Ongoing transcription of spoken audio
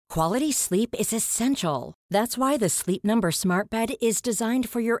Quality sleep is essential. That's why the Sleep Number Smart Bed is designed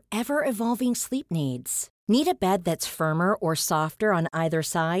for your ever-evolving sleep needs. Need a bed that's firmer or softer on either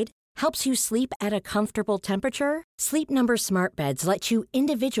side? Helps you sleep at a comfortable temperature? Sleep Number Smart Beds let you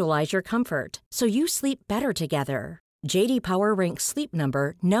individualize your comfort, so you sleep better together. J.D. Power ranks Sleep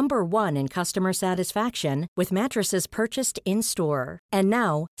Number number 1 in customer satisfaction with mattresses purchased in-store. And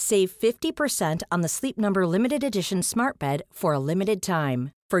now, save 50% on the Sleep Number Limited Edition Smart Bed for a limited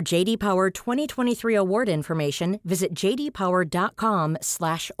time. For J.D. Power 2023 award information, visit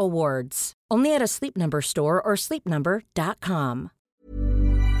jdpower.com/awards. Only at a Sleep Number store or sleepnumber.com.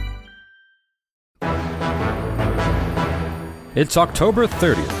 It's October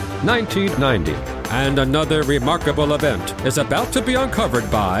 30th, 1990, and another remarkable event is about to be uncovered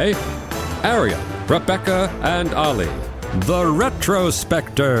by Ariel, Rebecca, and Ali, the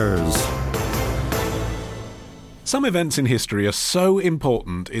Retrospectors. Some events in history are so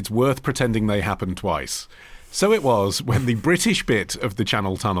important it's worth pretending they happened twice. So it was when the British bit of the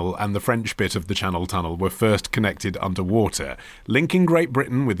Channel Tunnel and the French bit of the Channel Tunnel were first connected underwater, linking Great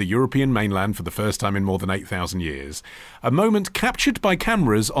Britain with the European mainland for the first time in more than 8,000 years. A moment captured by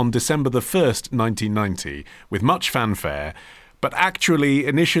cameras on December the 1st, 1990, with much fanfare, but actually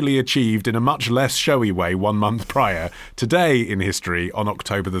initially achieved in a much less showy way 1 month prior, today in history on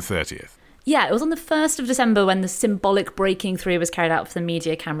October the 30th. Yeah, it was on the 1st of December when the symbolic breaking through was carried out for the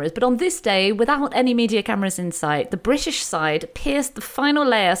media cameras. But on this day, without any media cameras in sight, the British side pierced the final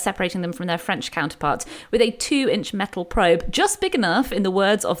layer separating them from their French counterparts with a 2-inch metal probe, just big enough, in the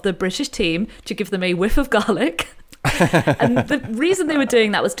words of the British team, to give them a whiff of garlic. And the reason they were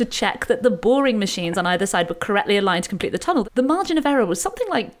doing that was to check that the boring machines on either side were correctly aligned to complete the tunnel. The margin of error was something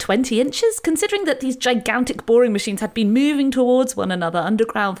like 20 inches, considering that these gigantic boring machines had been moving towards one another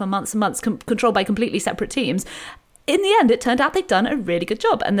underground for months and months, controlled by completely separate teams. In the end, it turned out they'd done a really good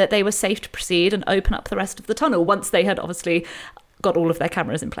job and that they were safe to proceed and open up the rest of the tunnel once they had obviously got all of their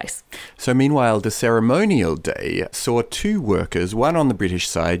cameras in place. So meanwhile, the ceremonial day saw 2 workers, one on the British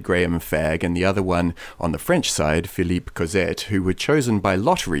side, Graham Fagg, and the other one on the French side, Philippe Cosette, who were chosen by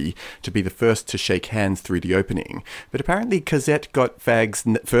lottery to be the first to shake hands through the opening. But apparently Cosette got Fagg's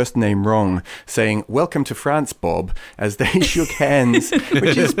first name wrong, saying, "Welcome to France, Bob," as they shook hands,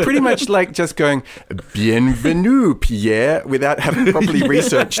 which is pretty much like just going, "Bienvenue, Pierre," without having properly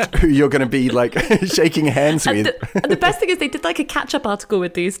researched who you're going to be like shaking hands with. And the best thing is they did like a catch-up article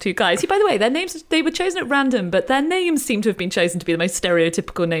with these 2 guys, who, by the way, their names, they were chosen at random, but their names seem to have been chosen to be the most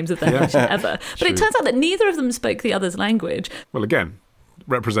stereotypical names of their nation ever. But it turns out that neither of them spoke the other's language. Well, again,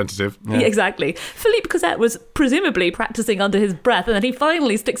 representative. Yeah, exactly. Philippe Cosette was presumably practicing under his breath, and then he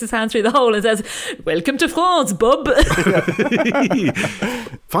finally sticks his hand through the hole and says, "Welcome to France, Bob."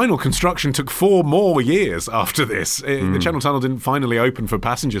 Final construction took 4 more years after this. The Channel Tunnel didn't finally open for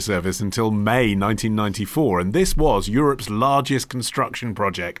passenger service until May 1994, and this was Europe's largest construction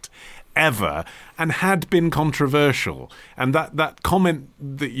project ever and had been controversial. And that comment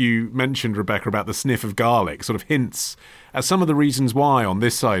that you mentioned, Rebecca, about the sniff of garlic sort of hints at some of the reasons why on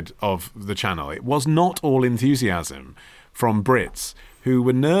this side of the channel it was not all enthusiasm from Brits who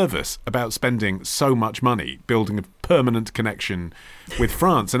were nervous about spending so much money building a permanent connection with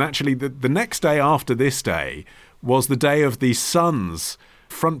France. And actually the next day after this day was the day of the Sun's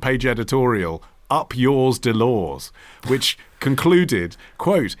front page editorial, "Up Yours Delors," which concluded,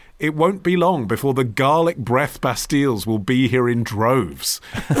 quote, "It won't be long before the garlic breath Bastilles will be here in droves."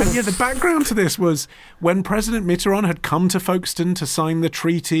 And yeah, the background to this was when President Mitterrand had come to Folkestone to sign the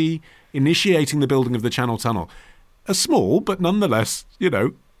treaty initiating the building of the Channel Tunnel. A small, but nonetheless,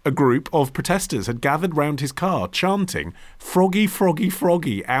 a group of protesters had gathered round his car chanting, "Froggy, froggy,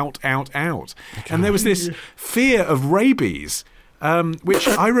 froggy, out, out, out." Okay. And there was this fear of rabies, which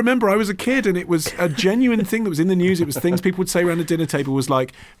I remember I was a kid and it was a genuine thing that was in the news. It was things people would say around a dinner table was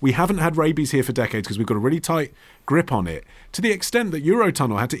like, "We haven't had rabies here for decades because we've got a really tight grip on it," to the extent that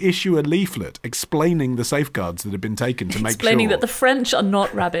Eurotunnel had to issue a leaflet explaining the safeguards that had been taken to make explaining sure that the French are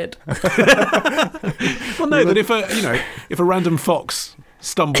not rabid. Well, no, that if a random fox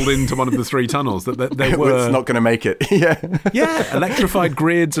stumbled into one of the 3 tunnels, that there were... It's not going to make it. Yeah, electrified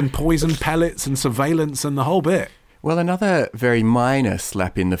grids and poison pellets and surveillance and the whole bit. Well, another very minor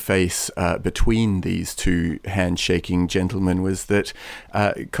slap in the face between these 2 handshaking gentlemen was that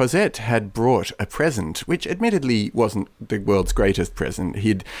Cosette had brought a present, which admittedly wasn't the world's greatest present.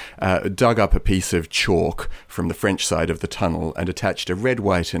 He'd dug up a piece of chalk from the French side of the tunnel and attached a red,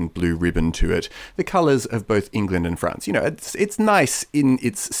 white and blue ribbon to it, the colours of both England and France. It's nice in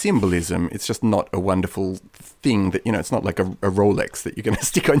its symbolism. It's just not a wonderful thing that, it's not like a Rolex that you're going to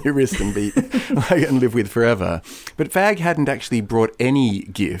stick on your wrist and be and live with forever. But Fag hadn't actually brought any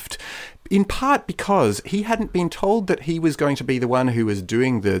gift, in part because he hadn't been told that he was going to be the one who was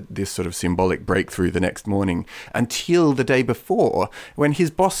doing this sort of symbolic breakthrough the next morning until the day before, when his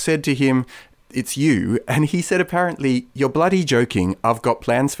boss said to him, "It's you." And he said, apparently, "You're bloody joking. I've got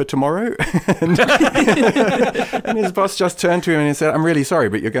plans for tomorrow." and his boss just turned to him and said, "I'm really sorry,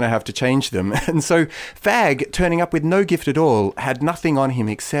 but you're going to have to change them." And so Fag, turning up with no gift at all, had nothing on him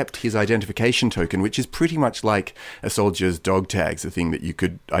except his identification token, which is pretty much like a soldier's dog tags, the thing that you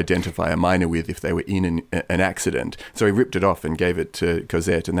could identify a miner with if they were in an accident. So he ripped it off and gave it to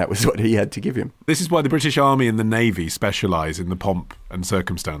Cosette, and that was what he had to give him. This is why the British Army and the Navy specialise in the pomp and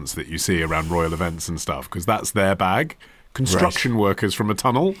circumstance that you see around royal events and stuff, because that's their bag. Construction workers from a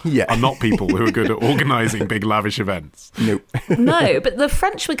tunnel are not people who are good at organising big lavish events. Nope. No, but the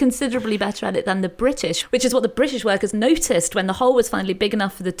French were considerably better at it than the British, which is what the British workers noticed when the hole was finally big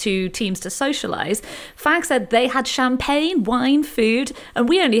enough for the two teams to socialise. Fag said they had champagne, wine, food, and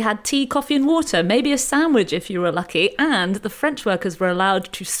we only had tea, coffee and water, maybe a sandwich if you were lucky, and the French workers were allowed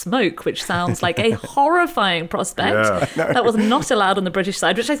to smoke, which sounds like a horrifying prospect. Yeah. That was not allowed on the British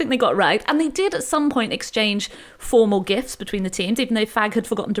side, which I think they got right. And they did at some point exchange formal gifts between the teams, even though Fag had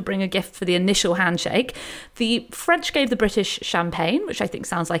forgotten to bring a gift for the initial handshake. The French gave the British champagne, which I think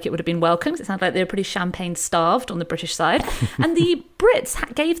sounds like it would have been welcomed. It sounded like they were pretty champagne starved on the British side. And the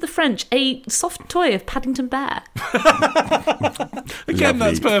Brits gave the French a soft toy of Paddington Bear. Again,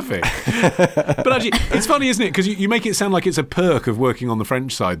 that's perfect. But actually, it's funny, isn't it? Because you make it sound like it's a perk of working on the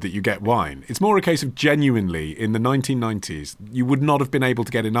French side that you get wine. It's more a case of genuinely, in the 1990s, you would not have been able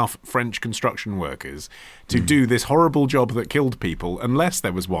to get enough French construction workers to do this horrible job that killed people unless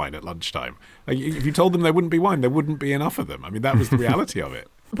there was wine at lunchtime. Like, if you told them there wouldn't be wine, there wouldn't be enough of them. I mean, that was the reality of it.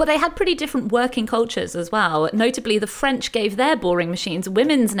 But they had pretty different working cultures as well. Notably, the French gave their boring machines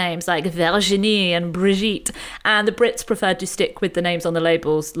women's names like Virginie and Brigitte, and the Brits preferred to stick with the names on the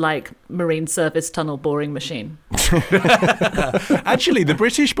labels like Marine Service Tunnel Boring Machine. Actually, the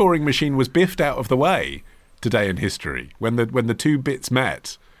British boring machine was biffed out of the way today in history when the two bits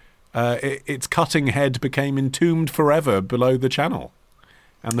met. Its cutting head became entombed forever below the channel.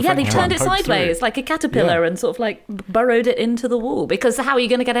 And they turned it sideways like a caterpillar and sort of like burrowed it into the wall, because how are you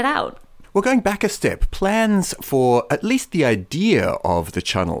going to get it out? Well, going back a step, plans for at least the idea of the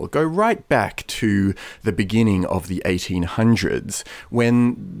Chunnel go right back to the beginning of the 1800s,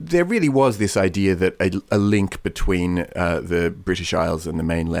 when there really was this idea that a link between the British Isles and the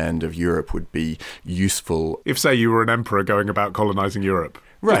mainland of Europe would be useful. If, say, you were an emperor going about colonising Europe.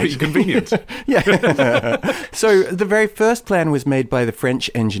 Right. Convenient. Yeah. So the very first plan was made by the French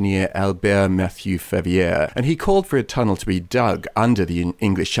engineer Albert Mathieu Favier, and he called for a tunnel to be dug under the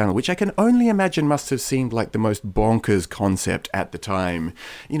English Channel, which I can only imagine must have seemed like the most bonkers concept at the time.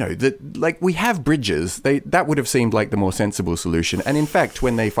 We have bridges. That would have seemed like the more sensible solution. And in fact,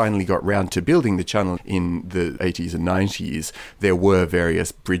 when they finally got round to building the channel in the 80s and 90s, there were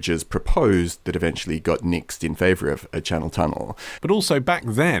various bridges proposed that eventually got nixed in favour of a channel tunnel. But also back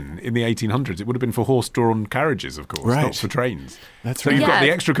then, in the 1800s, it would have been for horse-drawn carriages, of course, not for trains. That's so right. You've got the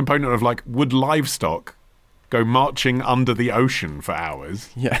extra component of, would livestock go marching under the ocean for hours?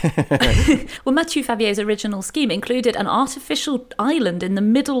 Yeah. Well, Mathieu Favier's original scheme included an artificial island in the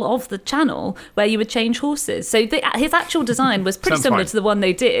middle of the channel where you would change horses. So his actual design was pretty similar to the one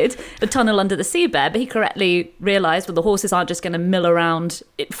they did, a tunnel under the seabed, but he correctly realised, the horses aren't just going to mill around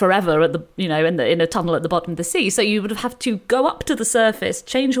it forever at the in a tunnel at the bottom of the sea. So you would have to go up to the surface,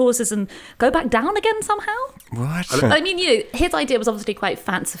 change horses, and go back down again somehow. What? I mean, his idea was obviously quite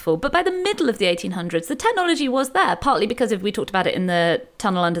fanciful, but by the middle of the 1800s, the technology was there, partly because we talked about it in the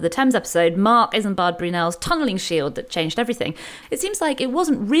Tunnel Under the Thames episode, Mark Isambard Brunel's tunnelling shield that changed everything. It seems like it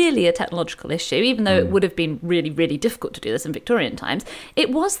wasn't really a technological issue, even though it would have been really, really difficult to do this in Victorian times. It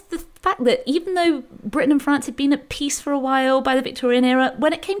was the fact that even though Britain and France had been at peace for a while by the Victorian era,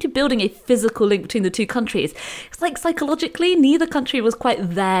 when it came to building a physical link between the two countries, it's like psychologically neither country was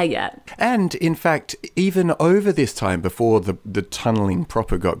quite there yet. And in fact, even over this time, before the tunnelling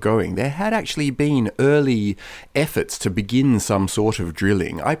proper got going, there had actually been early efforts to begin some sort of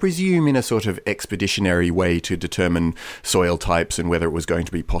drilling, I presume in a sort of expeditionary way to determine soil types and whether it was going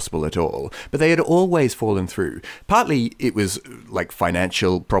to be possible at all. But they had always fallen through. Partly it was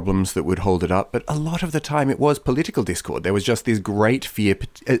financial problems that would hold it up, but a lot of the time it was political discord. There was just this great fear,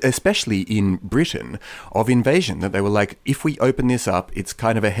 especially in Britain, of invasion, that they were like, if we open this up, it's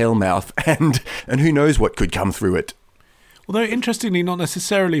kind of a hellmouth, and who knows what could come through it. Although, interestingly, not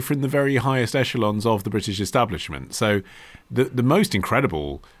necessarily from the very highest echelons of the British establishment. So the most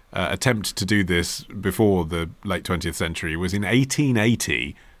incredible attempt to do this before the late 20th century was in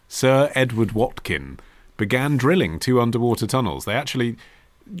 1880. Sir Edward Watkin began drilling 2 underwater tunnels. They actually,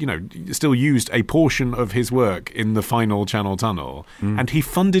 still used a portion of his work in the final Channel Tunnel, and he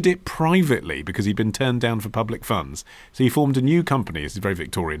funded it privately because he'd been turned down for public funds. So he formed a new company, this is very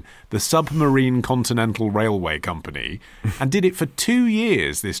Victorian, the Submarine Continental Railway Company, and did it for 2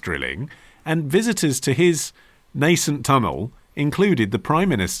 years, this drilling, and visitors to his nascent tunnel included the Prime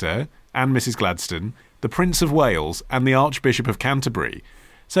Minister and Mrs. Gladstone, the Prince of Wales, and the Archbishop of Canterbury.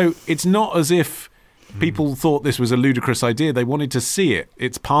 So it's not as if people thought this was a ludicrous idea. They wanted to see it.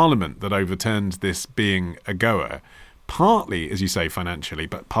 It's Parliament that overturned this being a goer. Partly, as you say, financially,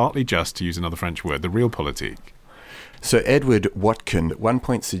 but partly just, to use another French word, the realpolitik. So Edward Watkin at one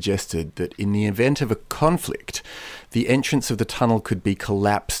point suggested that in the event of a conflict, the entrance of the tunnel could be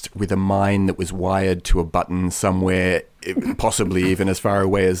collapsed with a mine that was wired to a button somewhere, possibly even as far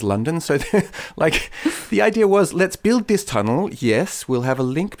away as London. So, the idea was, let's build this tunnel. Yes, we'll have a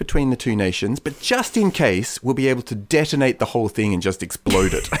link between the two nations, but just in case, we'll be able to detonate the whole thing and just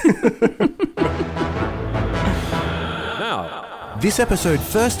explode it. This episode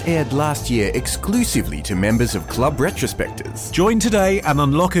first aired last year exclusively to members of Club Retrospectors. Join today and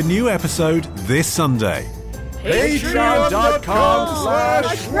unlock a new episode this Sunday.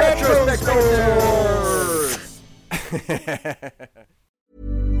 Patreon.com/retrospectors.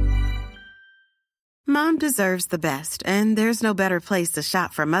 Mom deserves the best, and there's no better place to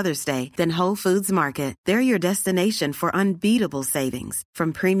shop for Mother's Day than Whole Foods Market. They're your destination for unbeatable savings,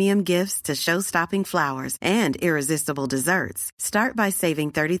 from premium gifts to show-stopping flowers and irresistible desserts. Start by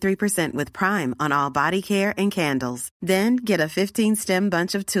saving 33% with Prime on all body care and candles. Then get a 15-stem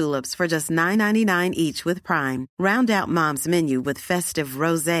bunch of tulips for just $9.99 each with Prime. Round out Mom's menu with festive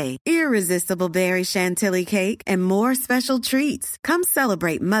rosé, irresistible berry chantilly cake, and more special treats. Come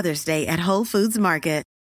celebrate Mother's Day at Whole Foods Market.